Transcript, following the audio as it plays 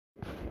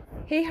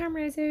Hey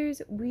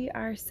Harmonizers, we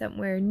are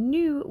somewhere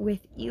new with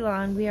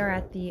Elon. We are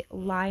at the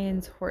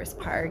Lyons Horse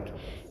Park,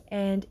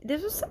 and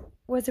this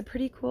was a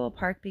pretty cool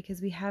park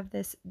because we have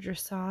this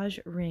dressage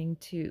ring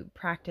to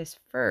practice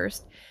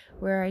first,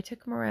 where I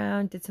took him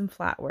around, did some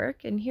flat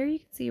work, and here you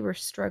can see we're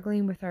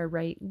struggling with our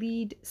right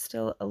lead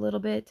still a little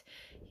bit.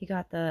 He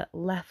got the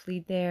left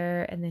lead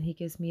there, and then he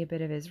gives me a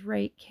bit of his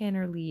right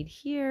canter lead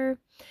here,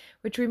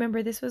 which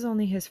remember this was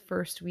only his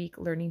first week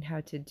learning how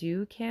to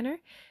do canter.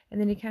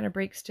 And then he kind of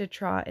breaks to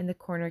trot in the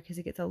corner because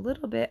he gets a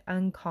little bit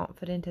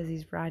unconfident as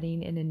he's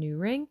riding in a new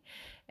ring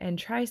and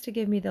tries to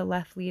give me the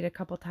left lead a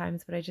couple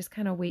times, but I just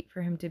kind of wait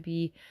for him to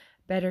be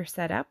better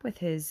set up with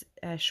his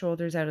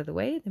shoulders out of the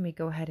way. Then we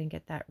go ahead and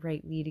get that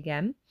right lead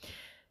again.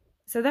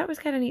 So that was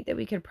kind of neat that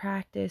we could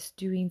practice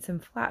doing some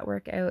flat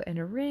work out in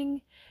a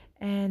ring.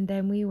 And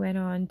then we went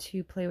on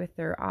to play with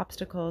their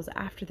obstacles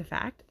after the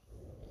fact.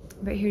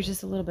 But here's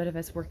just a little bit of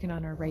us working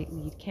on our right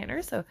lead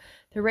canter. So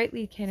the right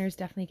lead canter is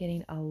definitely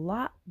getting a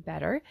lot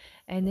better.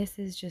 And this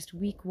is just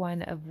week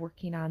one of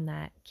working on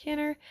that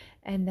canter.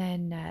 And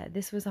then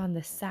this was on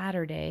the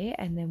Saturday.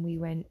 And then we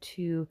went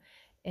to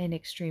an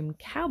extreme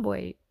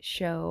cowboy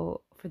show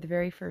for the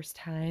very first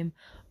time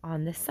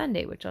on the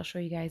Sunday, which I'll show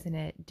you guys in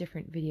a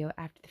different video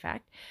after the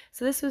fact.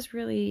 So this was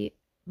really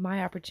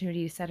my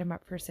opportunity to set him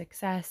up for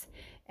success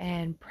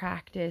and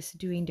practice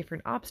doing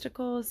different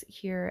obstacles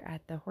here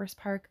at the horse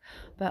park,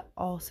 but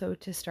also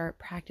to start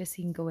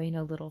practicing going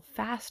a little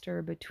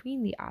faster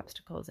between the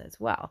obstacles as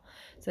well.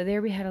 So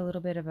there we had a little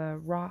bit of a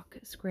rock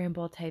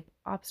scramble type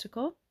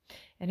obstacle,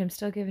 and I'm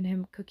still giving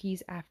him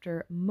cookies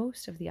after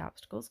most of the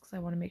obstacles because I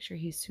want to make sure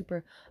he's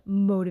super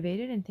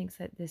motivated and thinks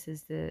that this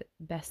is the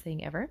best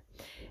thing ever.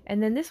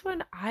 And then this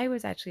one, I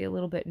was actually a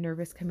little bit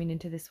nervous coming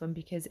into this one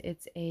because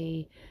it's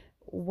a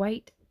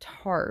white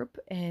tarp,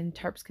 and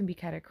tarps can be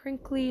kind of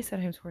crinkly.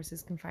 Sometimes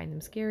horses can find them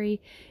scary.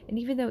 And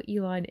even though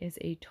Elon is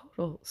a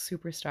total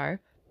superstar,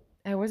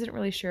 I wasn't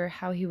really sure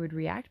how he would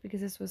react because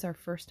this was our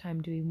first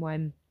time doing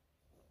one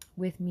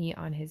with me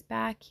on his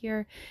back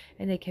here,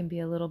 and they can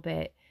be a little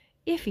bit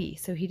iffy.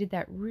 So he did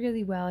that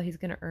really well. He's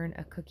going to earn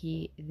a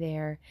cookie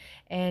there.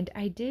 And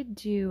I did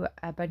do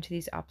a bunch of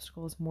these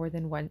obstacles more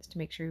than once to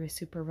make sure he was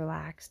super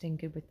relaxed and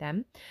good with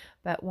them,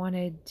 but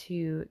wanted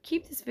to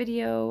keep this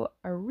video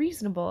a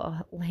reasonable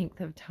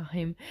length of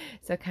time.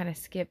 So kind of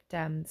skipped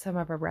some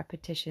of our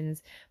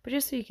repetitions, but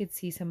just so you could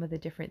see some of the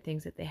different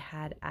things that they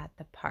had at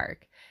the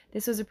park.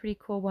 This was a pretty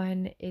cool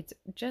one. It's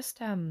just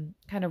kind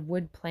of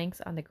wood planks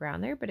on the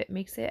ground there, but it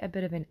makes it a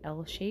bit of an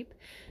L shape.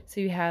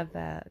 So you have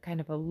kind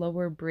of a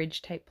lower bridge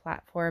type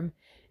platform,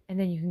 and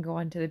then you can go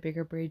onto the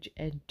bigger bridge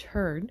and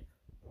turn.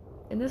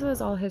 And this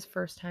was all his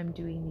first time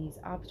doing these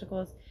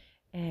obstacles,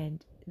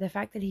 and the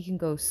fact that he can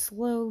go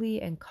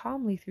slowly and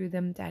calmly through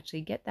them to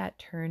actually get that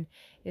turn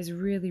is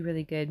really,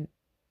 really good.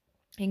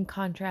 In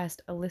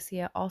contrast,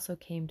 Alicia also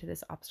came to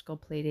this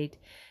obstacle playdate,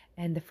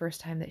 and the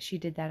first time that she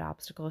did that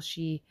obstacle,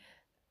 she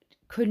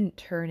couldn't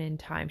turn in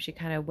time. She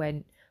kind of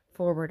went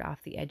forward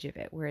off the edge of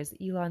it, whereas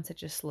Elon's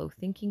such a slow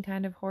thinking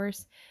kind of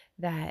horse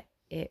that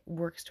it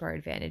works to our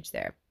advantage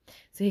there.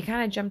 So he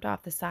kind of jumped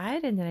off the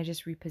side, and then I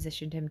just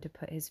repositioned him to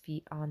put his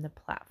feet on the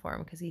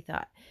platform because he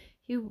thought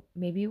he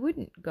maybe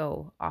wouldn't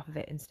go off of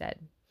it instead.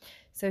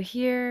 So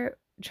here,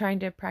 trying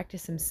to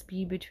practice some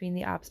speed between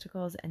the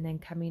obstacles and then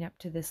coming up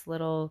to this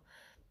little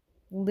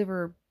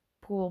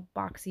Liverpool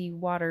boxy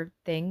water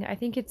thing. I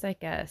think it's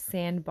like a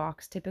sand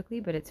box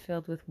typically, but it's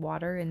filled with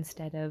water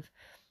instead of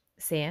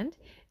sand.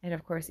 And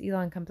of course,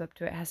 Elon comes up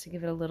to it, has to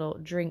give it a little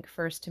drink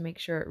first to make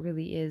sure it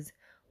really is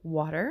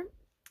water.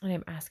 And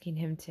I'm asking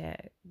him to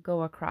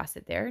go across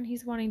it there, and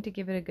he's wanting to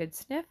give it a good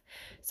sniff.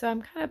 So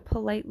I'm kind of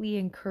politely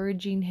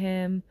encouraging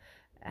him,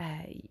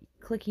 uh,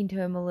 clicking to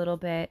him a little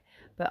bit,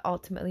 but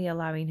ultimately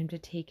allowing him to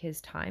take his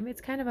time. It's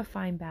kind of a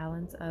fine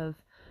balance of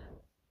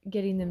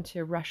getting them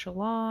to rush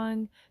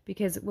along,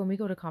 because when we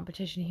go to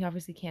competition, he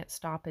obviously can't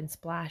stop and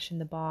splash in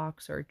the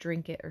box or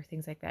drink it or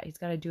things like that. He's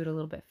got to do it a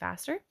little bit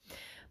faster,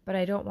 but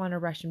I don't want to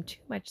rush him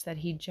too much that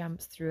he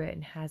jumps through it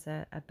and has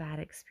a bad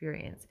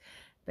experience.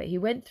 But he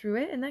went through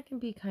it, and that can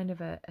be kind of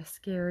a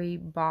scary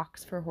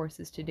box for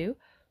horses to do.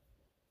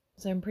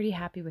 So I'm pretty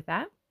happy with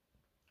that.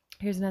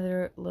 Here's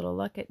another little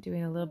look at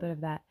doing a little bit of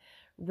that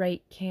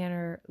right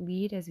canter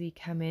lead as we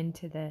come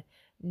into the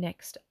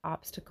next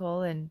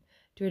obstacle and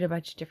doing a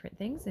bunch of different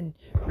things and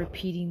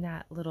repeating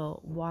that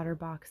little water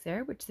box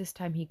there, which this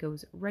time he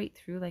goes right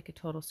through like a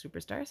total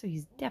superstar. So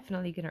he's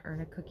definitely going to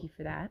earn a cookie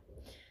for that.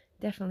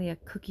 Definitely a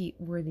cookie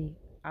worthy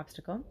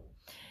obstacle.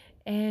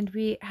 And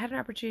we had an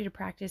opportunity to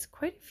practice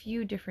quite a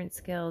few different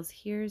skills.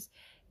 Here's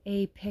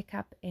a pick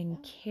up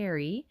and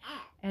carry,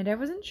 and I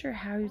wasn't sure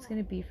how he was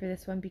going to be for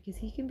this one because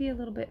he can be a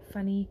little bit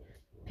funny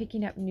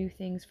picking up new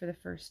things for the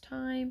first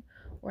time,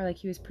 or like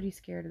he was pretty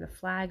scared of the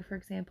flag, for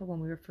example,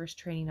 when we were first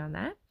training on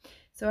that.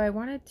 So I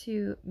wanted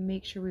to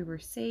make sure we were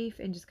safe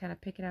and just kind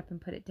of pick it up and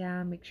put it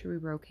down, make sure we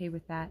were okay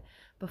with that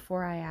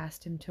before I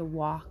asked him to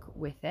walk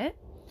with it.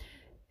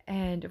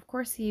 And of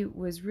course he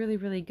was really,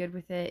 really good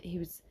with it. He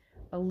was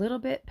a little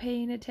bit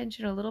paying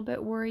attention, a little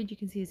bit worried. You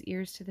can see his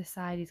ears to the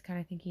side. He's kind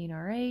of thinking,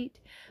 all right,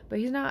 but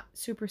he's not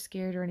super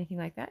scared or anything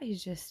like that.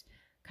 He's just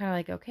kind of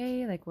like,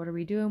 okay, like, what are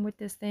we doing with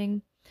this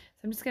thing? So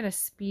I'm just going to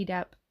speed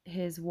up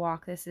his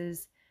walk. This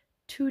is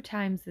 2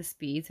 times the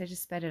speed, so I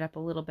just sped it up a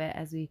little bit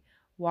as we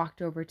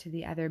walked over to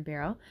the other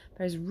barrel.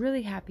 But I was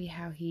really happy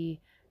how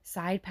he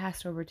side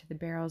passed over to the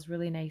barrels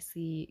really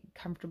nicely,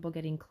 comfortable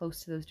getting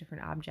close to those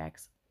different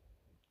objects.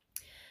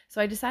 So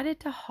I decided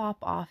to hop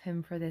off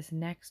him for this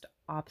next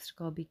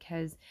obstacle,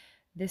 because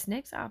this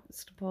next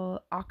obstacle,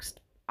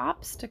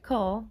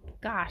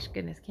 gosh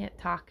goodness, can't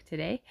talk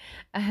today,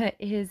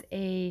 is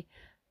a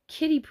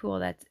kiddie pool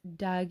that's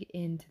dug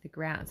into the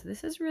ground. So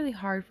this is really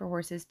hard for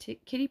horses.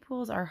 Kiddie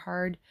pools are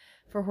hard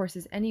for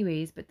horses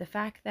anyways, but the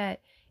fact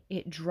that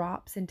it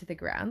drops into the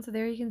ground, so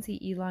there you can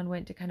see Elon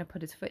went to kind of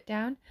put his foot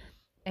down,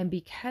 and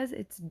because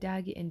it's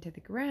dug into the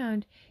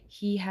ground,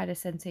 he had a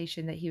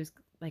sensation that he was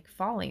like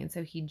falling, and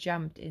so he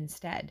jumped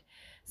instead.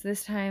 So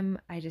this time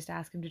I just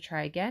asked him to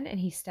try again, and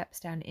he steps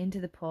down into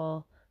the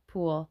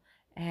pool,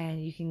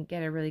 and you can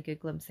get a really good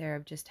glimpse there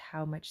of just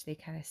how much they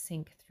kind of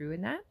sink through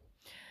in that.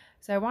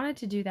 So I wanted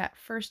to do that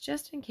first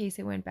just in case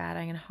it went bad.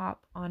 I'm going to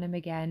hop on him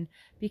again.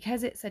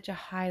 Because it's such a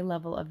high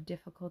level of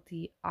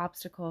difficulty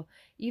obstacle,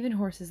 even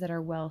horses that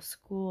are well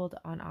schooled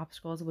on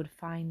obstacles would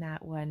find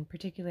that one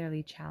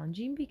particularly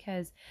challenging,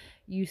 because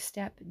you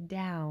step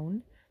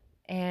down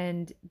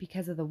and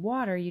because of the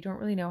water, you don't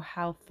really know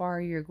how far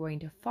you're going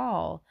to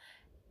fall.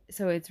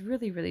 So it's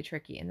really, really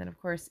tricky. And then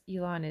of course,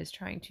 Elon is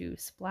trying to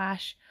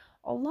splash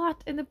a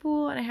lot in the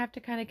pool, and I have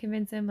to kind of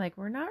convince him, like,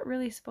 we're not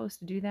really supposed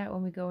to do that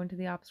when we go into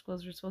the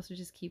obstacles. We're supposed to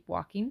just keep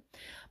walking.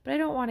 But I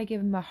don't want to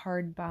give him a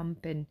hard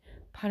bump and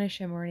punish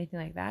him or anything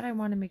like that. I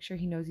want to make sure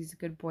he knows he's a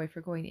good boy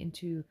for going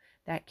into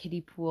that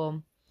kiddie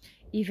pool.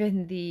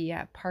 Even the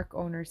park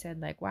owner said,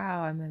 like,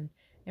 wow, I'm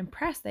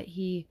impressed that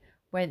he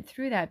went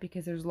through that,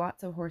 because there's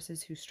lots of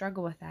horses who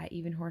struggle with that.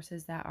 Even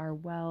horses that are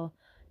well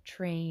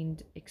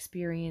trained,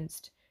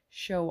 experienced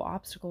show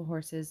obstacle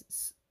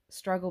horses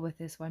struggle with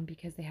this one,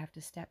 because they have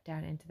to step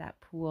down into that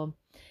pool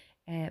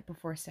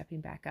before stepping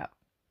back up.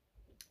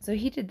 So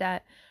he did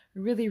that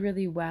really,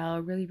 really well,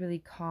 really, really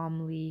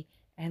calmly,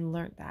 and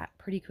learned that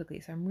pretty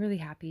quickly. So I'm really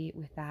happy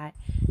with that.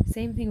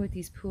 Same thing with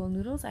these pool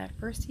noodles. At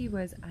first he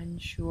was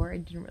unsure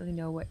and didn't really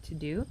know what to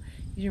do.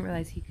 He didn't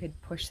realize he could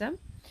push them,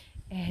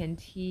 and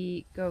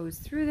he goes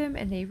through them,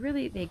 and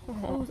they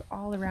close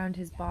all around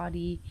his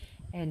body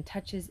and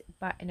touch his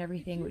butt and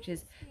everything, which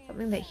is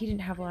something that he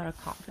didn't have a lot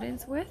of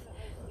confidence with.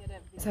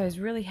 So I was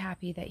really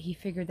happy that he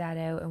figured that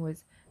out and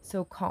was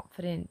so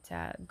confident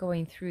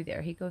going through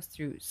there. He goes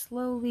through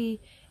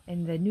slowly,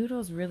 and the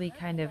noodles really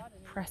kind of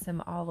press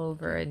him all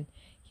over, and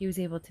he was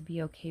able to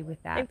be okay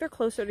with that. I think they're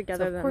closer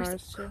together than ours too.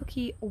 Of course,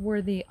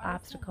 cookie-worthy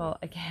obstacle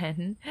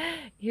again.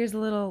 Here's a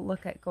little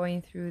look at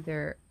going through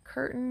their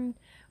curtain,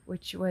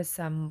 which was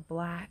some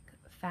black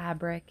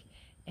fabric,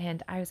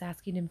 and I was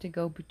asking him to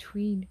go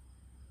between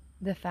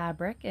the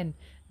fabric and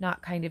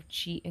not kind of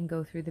cheat and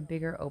go through the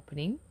bigger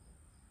opening.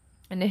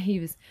 And then he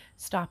was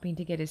stopping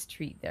to get his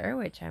treat there,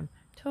 which I'm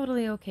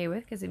totally okay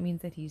with, because it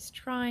means that he's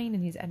trying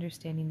and he's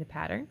understanding the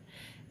pattern.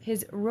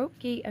 His rope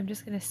gait, I'm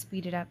just going to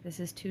speed it up. This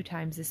is 2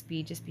 times the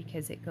speed, just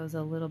because it goes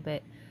a little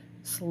bit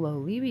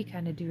slowly. We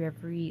kind of do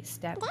every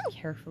step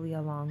carefully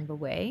along the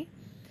way.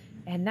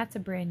 And that's a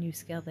brand new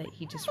skill that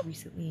he just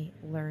recently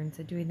learned.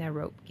 So doing that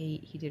rope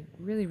gait, he did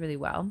really, really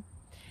well.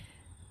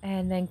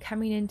 And then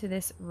coming into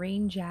this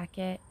rain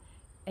jacket,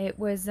 it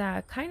was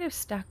kind of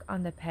stuck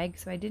on the peg,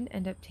 so I didn't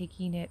end up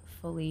taking it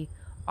fully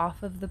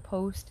off of the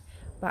post,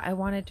 but I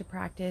wanted to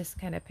practice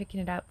kind of picking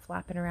it up,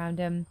 flapping around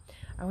him.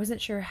 I wasn't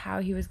sure how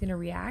he was going to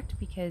react,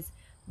 because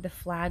the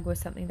flag was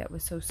something that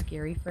was so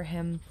scary for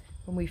him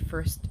when we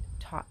first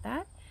taught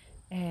that,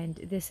 and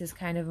this is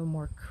kind of a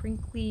more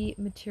crinkly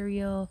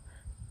material,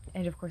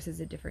 and of course it's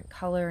a different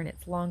color and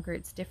it's longer,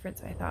 it's different,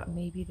 so I thought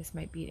maybe this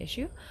might be an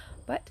issue.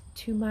 But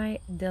to my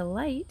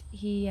delight,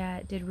 he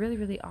did really,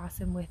 really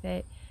awesome with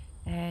it.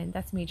 And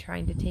that's me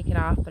trying to take it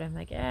off, but I'm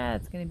like, yeah,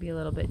 it's going to be a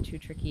little bit too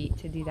tricky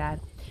to do that.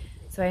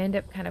 So I end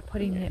up kind of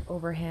putting it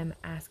over him,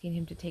 asking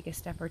him to take a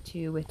step or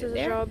two with it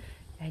there,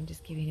 and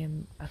just giving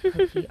him a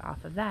cookie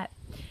off of that.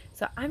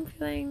 So I'm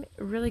feeling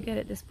really good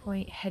at this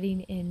point,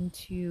 heading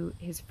into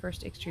his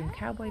first extreme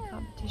cowboy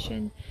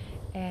competition,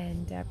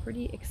 and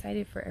pretty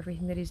excited for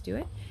everything that he's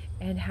doing,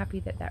 and happy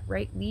that that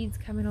right lead's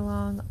coming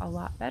along a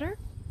lot better.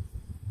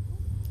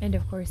 And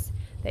of course,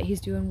 that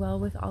he's doing well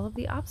with all of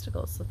the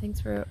obstacles. So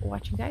thanks for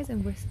watching, guys,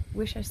 and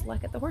wish us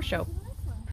luck at the horse show.